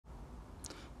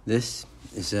This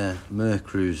is a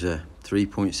Mercruiser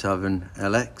 3.7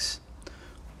 LX,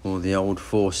 or the old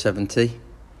 470,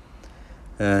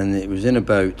 and it was in a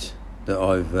boat that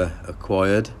I've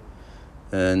acquired,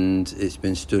 and it's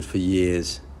been stood for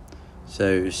years. So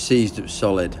it was seized up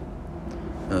solid.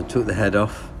 I took the head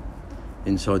off.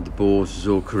 Inside the bores was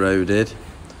all corroded,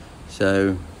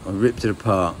 so I ripped it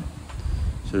apart.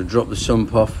 So I dropped the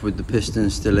sump off with the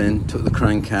pistons still in, took the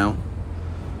crank out,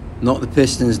 knocked the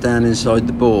pistons down inside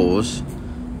the bores,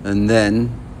 and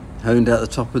then honed out the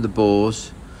top of the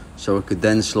bores so I could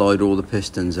then slide all the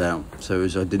pistons out, so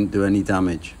as I didn't do any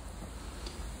damage.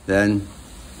 Then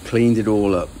cleaned it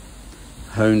all up,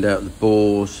 honed out the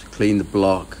bores, cleaned the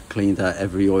block, cleaned out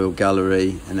every oil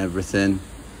gallery and everything,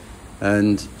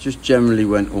 and just generally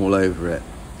went all over it.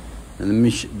 And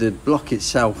the block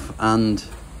itself and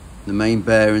the main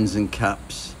bearings and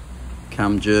caps,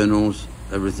 cam journals,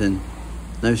 everything,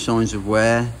 no signs of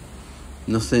wear,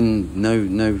 nothing,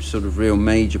 no sort of real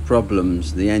major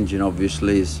problems. The engine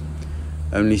obviously is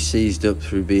only seized up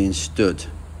through being stood.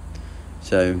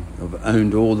 So I've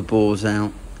owned all the bores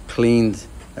out, cleaned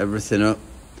everything up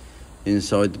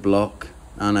inside the block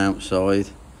and outside,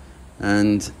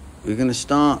 and we're going to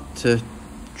start to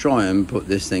try and put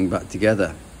this thing back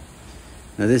together.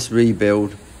 Now this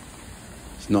rebuild,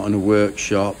 it's not in a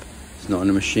workshop, it's not in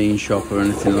a machine shop or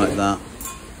anything like that.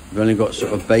 I've only got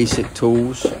sort of basic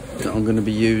tools that I'm going to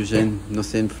be using,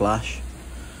 nothing flash,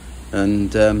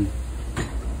 and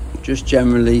just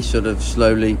generally sort of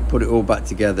slowly put it all back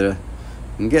together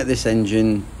and get this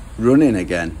engine running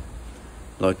again.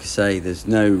 Like I say, there's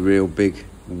no real big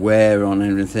wear on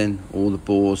anything, all the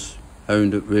bores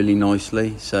honed up really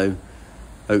nicely, so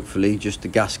hopefully just a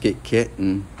gasket kit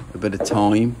and a bit of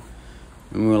time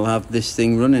and we'll have this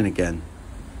thing running again.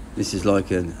 This is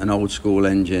like an old school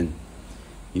engine.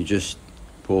 You just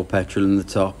pour petrol in the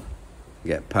top,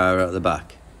 get power out the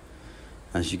back.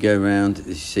 As you go around,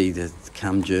 you see the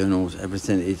cam journals,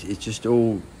 everything. It's just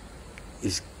all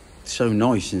is so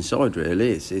nice inside,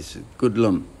 really. It's a good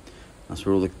lump. That's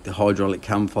where all the hydraulic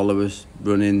cam followers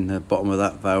run in the bottom of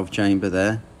that valve chamber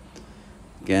there.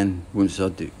 Again, once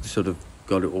I sort of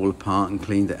got it all apart and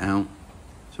cleaned it out,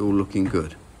 it's all looking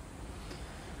good.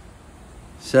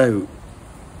 So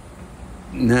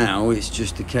now it's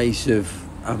just a case of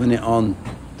having it on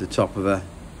the top of a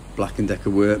Black & Decker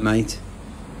workmate,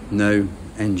 no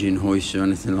engine hoist or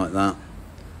anything like that,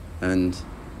 and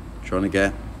trying to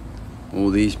get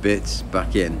all these bits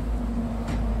back in.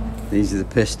 These are the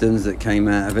pistons that came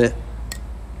out of it.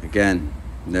 Again,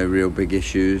 no real big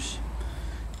issues.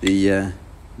 The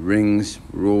rings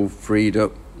were all freed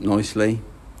up nicely,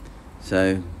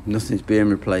 so nothing's being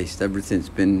replaced. Everything's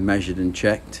been measured and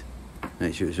checked,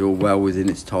 make sure it's all well within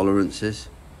its tolerances.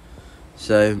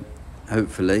 So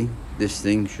hopefully this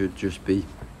thing should just be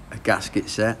a gasket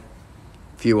set,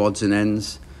 a few odds and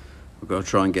ends. I've got to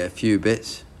try and get a few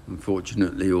bits.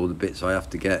 Unfortunately, all the bits I have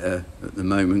to get are at the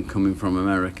moment coming from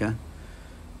America.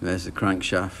 There's the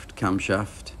crankshaft,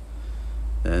 camshaft,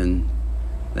 and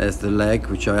there's the leg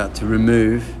which I had to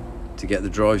remove to get the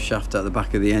drive shaft out the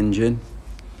back of the engine.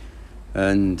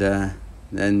 And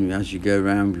then as you go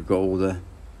around, you've got all the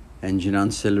engine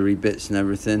ancillary bits and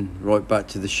everything, right back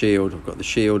to the shield. I've got the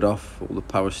shield off, all the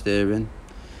power steering.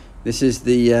 This is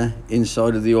the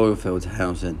inside of the oil filter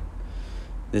housing.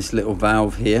 This little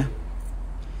valve here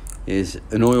is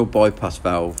an oil bypass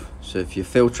valve, so if your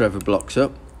filter ever blocks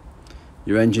up,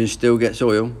 your engine still gets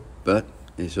oil, but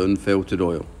it's unfiltered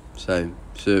oil. So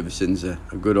servicing's a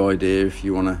good idea if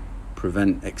you want to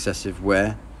prevent excessive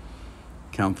wear.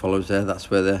 Cam follows there, that's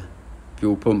where the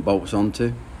fuel pump bolts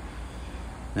onto.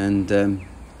 And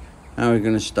now we're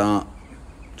going to start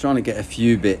trying to get a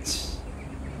few bits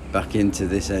back into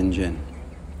this engine.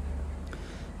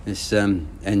 This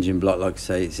engine block, like I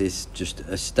say, it's just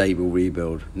a stable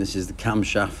rebuild. And this is the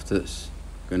camshaft that's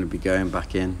going to be going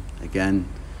back in. Again,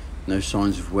 no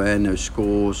signs of wear, no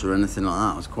scores or anything like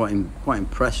that. I was quite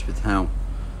impressed with how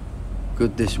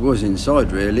good this was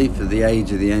inside, really, for the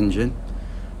age of the engine.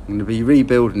 I'm going to be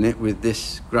rebuilding it with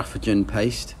this Graphogen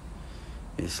paste.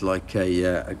 It's like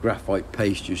a graphite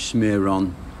paste you smear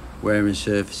on wearing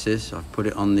surfaces. I've put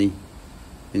it on the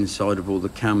inside of all the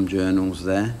cam journals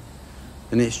there.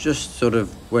 And it's just sort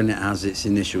of, when it has its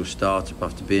initial startup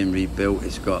after being rebuilt,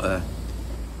 it's got a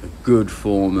good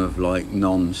form of like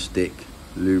non-stick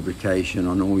lubrication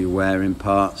on all your wearing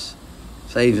parts.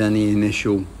 Saves any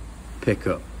initial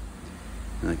pickup.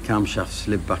 The camshaft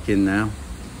slid back in now.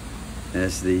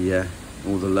 There's the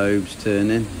all the lobes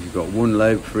turning. You've got one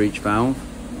lobe for each valve,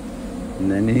 and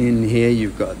then in here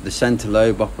you've got the center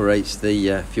lobe operates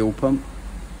the fuel pump,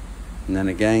 And then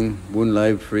again, one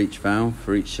lobe for each valve,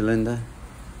 for each cylinder.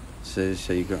 So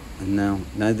you got, and now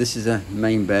this is a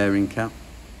main bearing cap.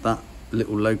 That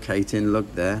little locating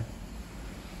lug there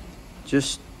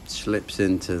just slips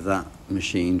into that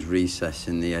machined recess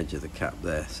in the edge of the cap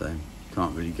there, so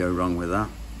can't really go wrong with that.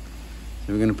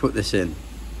 So we're going to put this in.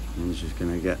 I'm just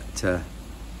going to get a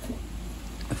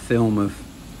film of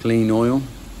clean oil,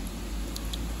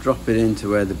 drop it into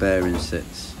where the bearing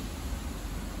sits,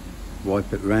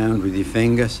 wipe it round with your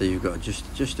finger so you've got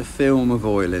just a film of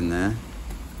oil in there,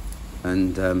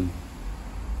 and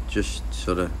just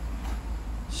sort of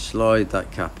slide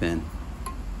that cap in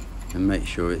and make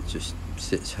sure it just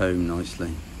sits home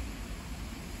nicely.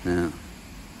 Now,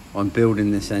 I'm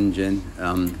building this engine.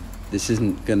 This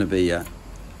isn't going to be a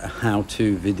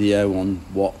how-to video on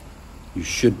what you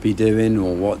should be doing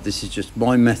or what. This is just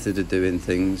my method of doing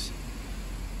things.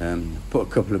 Put a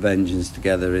couple of engines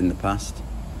together in the past.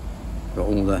 Got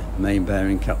all the main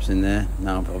bearing caps in there.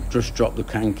 Now I've just dropped the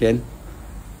crank in,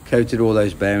 coated all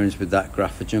those bearings with that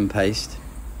Graphogen paste.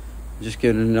 Just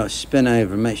give it a nice spin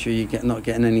over and make sure you're not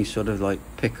getting any sort of like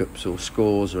pickups or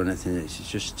scores or anything. It's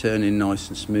just turning nice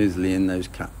and smoothly in those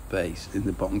cap base, in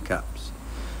the bottom caps.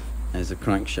 There's a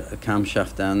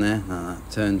camshaft down there. Now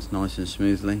that turns nice and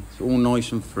smoothly. It's all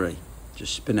nice and free.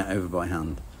 Just spin it over by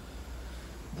hand.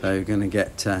 So we're going to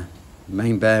get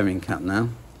main bearing cap now.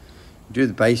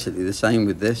 Do basically the same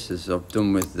with this as I've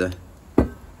done with the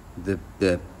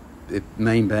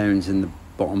main bearings in the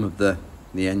bottom of the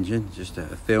engine. Just a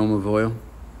film of oil,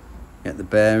 get the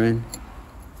bearing,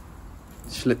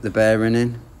 slip the bearing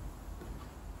in,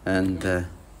 and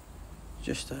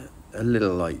just a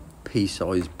little like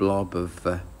pea-sized blob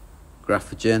of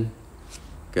Graphogen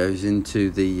goes into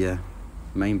the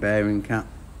main bearing cap,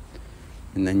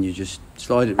 and then you just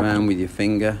slide it around with your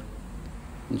finger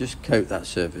and just coat that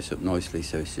surface up nicely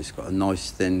so it's just got a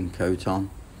nice thin coat on,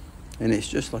 and it's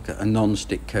just like a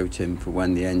non-stick coating for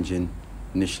when the engine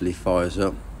initially fires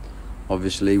up.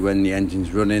 Obviously when the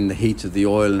engine's running, the heat of the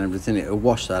oil and everything, it'll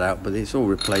wash that out, but it's all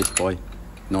replaced by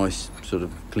nice sort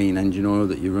of clean engine oil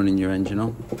that you're running your engine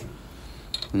on.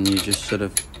 And you just sort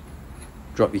of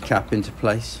drop your cap into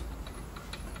place,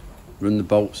 run the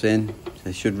bolts in.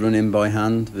 They should run in by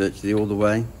hand virtually all the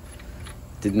way.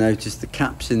 Did notice the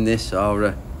caps in this are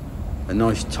a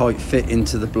nice tight fit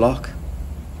into the block,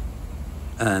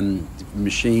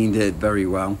 machined it very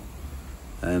well.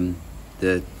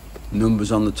 The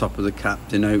numbers on the top of the cap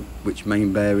denote which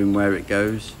main bearing where it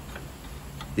goes.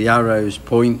 The arrows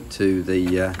point to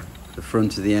the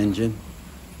front of the engine.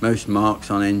 Most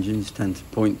marks on engines tend to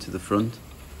point to the front,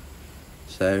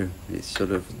 so it's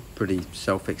sort of pretty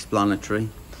self-explanatory.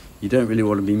 You don't really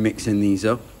want to be mixing these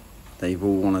up. They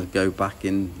all want to go back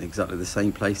in exactly the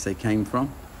same place they came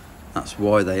from. That's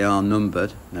why they are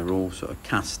numbered. They're all sort of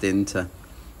cast into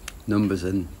numbers,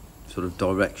 and sort of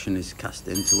direction is cast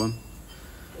into them.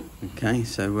 Okay,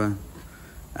 so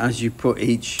as you put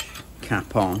each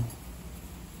cap on,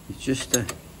 you just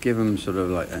give them sort of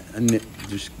like a nip,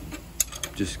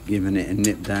 just giving it a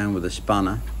nip down with a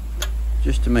spanner,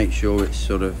 just to make sure it's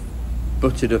sort of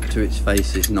butted up to its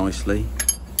faces nicely.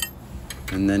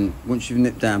 And then once you've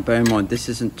nipped down, bear in mind this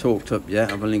isn't torqued up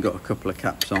yet. I've only got a couple of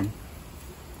caps on,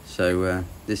 so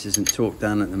this isn't torqued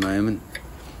down at the moment.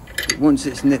 But once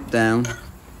it's nipped down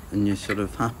and you're sort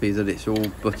of happy that it's all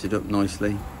butted up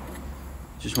nicely,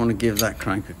 just want to give that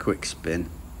crank a quick spin.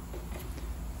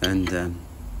 And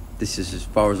this is as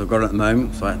far as I've got at the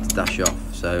moment, so I had to dash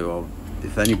off. So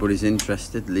if anybody's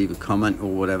interested, leave a comment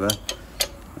or whatever,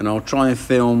 and I'll try and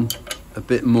film a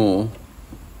bit more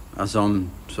as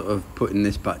I'm sort of putting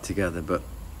this back together. But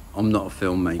I'm not a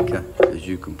filmmaker, as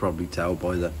you can probably tell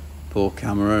by the poor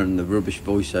camera and the rubbish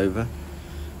voiceover,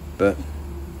 but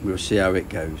we'll see how it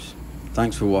goes.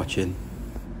 Thanks for watching.